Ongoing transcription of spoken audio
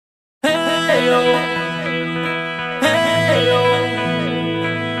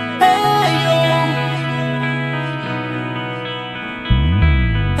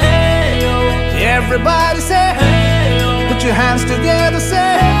Everybody say, hey, put your hands together,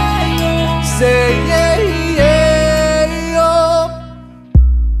 say, hey, say, yeah, yeah, yo.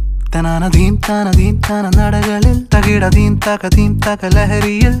 Tanana deem tana nadagalil, tagida deem taka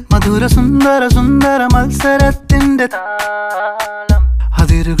lahariyil, madhura sundara malsarathinte taalam.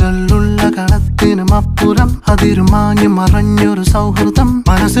 Adirgallulla kalathinum appuram, adirumani maranjoru sauhൃദം,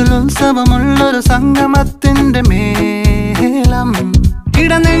 മനസ്സിൽ ഉത്സവമുള്ളൊരു സംഗമത്തിന്റെ മേളം.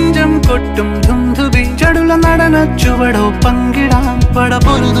 ഇടനെഞ്ചം കൊട്ടും ധുംധുബി ചടുല നടന ചുവടോ പങ്കിടാൻ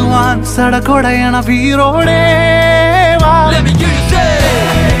പടപൊരുതുവാൻ സടകൊടയണ വീരോടെ വാ. Let me hear you say,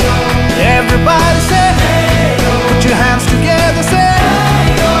 everybody say, put your hands together, say,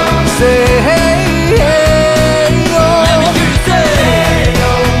 say hey, hey, yo. Let me hear you say,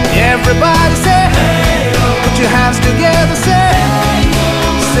 everybody say, put your hands together, say,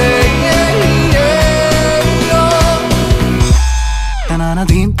 say hey, hey, yo. Tanana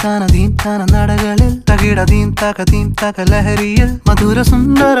deem tana nadagalil, tagida deem taka lahariyil, madhura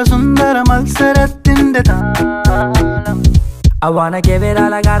sundara malsarathinte taalam. I wanna give it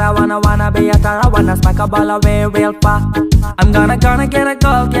all I got, I wanna be a star, I wanna smack a ball away real far. I'm gonna get a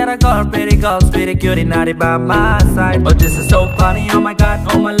girl, pretty girls, pretty cutie, naughty by my side. But this is so funny, oh my god,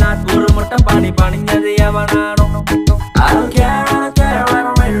 oh my lord, guru mutta pani nyadi avanano. I don't care, I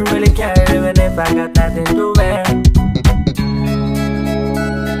don't really care, even if I got nothing to wear.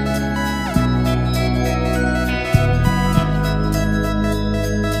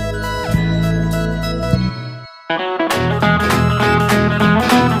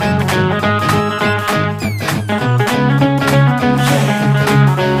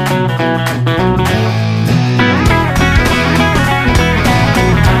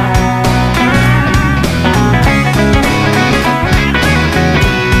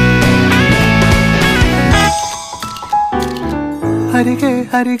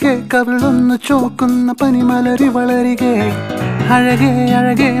 അരികെ കവിളൊന്നു ചോക്കുന്ന പനിമലരി വളരികെ,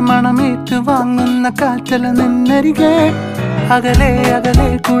 അഴകെ മണമേറ്റു വാങ്ങുന്ന കാറ്റല നിന്നരികെ, അകലെ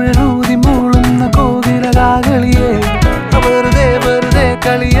കുഴലൂതി മൂളുന്ന കോകിലകാകളിയെ, വെറുതെ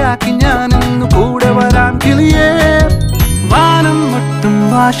കളിയാക്കി ഞാനിന്നു കൂടെ വരാൻ കിളിയേ. വാനം മട്ടും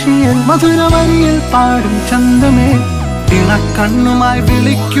വാശിയിൽ മധുരവരിയിൽ പാടും ചന്തമേ, ഇണക്കണ്ണുമായി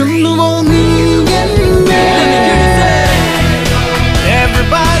വിളിക്കുന്നുവോ നീ എന്നെ?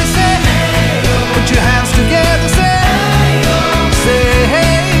 Everybody say, put your hands together, say, say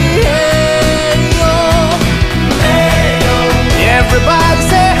hey, hey, yo. Everybody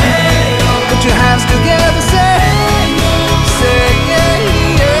say, put your hands together, say, say yeah,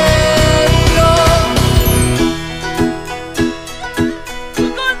 yeah, yo.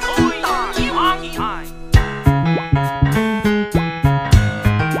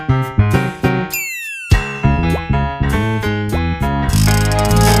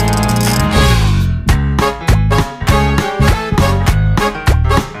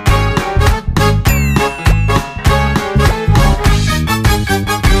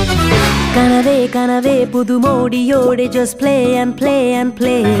 കനവേ പുതുമോടിയോടെ just play and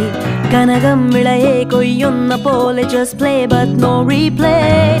play. കനകം വിളയെ കൊയ്യുന്ന പോലെ just play but no replay.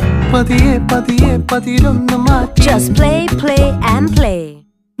 പതിയെ പതിരൊന്നു മാറ്റി just play and play.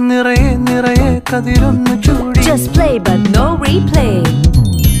 നിറയെ കതിരൊന്നു ചൂടി just play but no replay.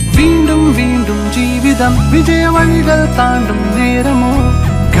 വീണ്ടും ജീവിതം വിജയവഴികൾ താണ്ടും നേരമോ,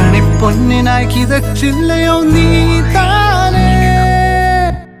 കണിപ്പൊന്നിനായി കിതച്ചില്ലയോ നീ താനേ?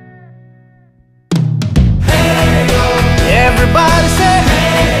 Everybody say,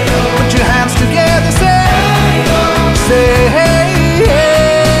 put your hands together, say, say hey,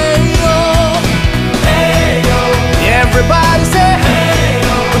 hey, yo. Everybody say,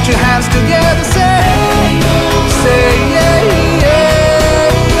 put your hands together, say, say yeah,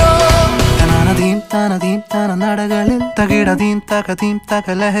 yeah, yo. Tanana deem tana nadagalil, tagida deem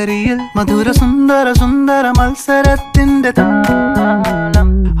taka lahariyil, madhura sundara malsarathinte taalam.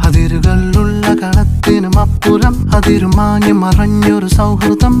 അതിരുകളുള്ള കളത്തിനും അപ്പുറം, അതിരുമാഞ്ഞു മറഞ്ഞൊരു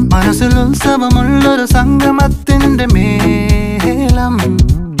സൗഹൃദം, മനസ്സിൽ ഉത്സവമുള്ളൊരു സംഗമത്തിന്റെ മേളം.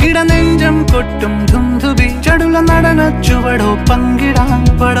 ഇടനെഞ്ചം കൊട്ടും ധുംധുബി ചടുല നടന ചുവടോ പങ്കിടാൻ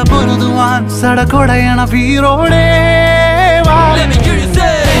പടപൊരുതുവാൻ സടകൊടയണ വീരോടെ വാ. Let me hear you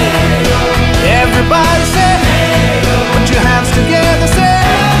say, everybody say, put your hands together, say,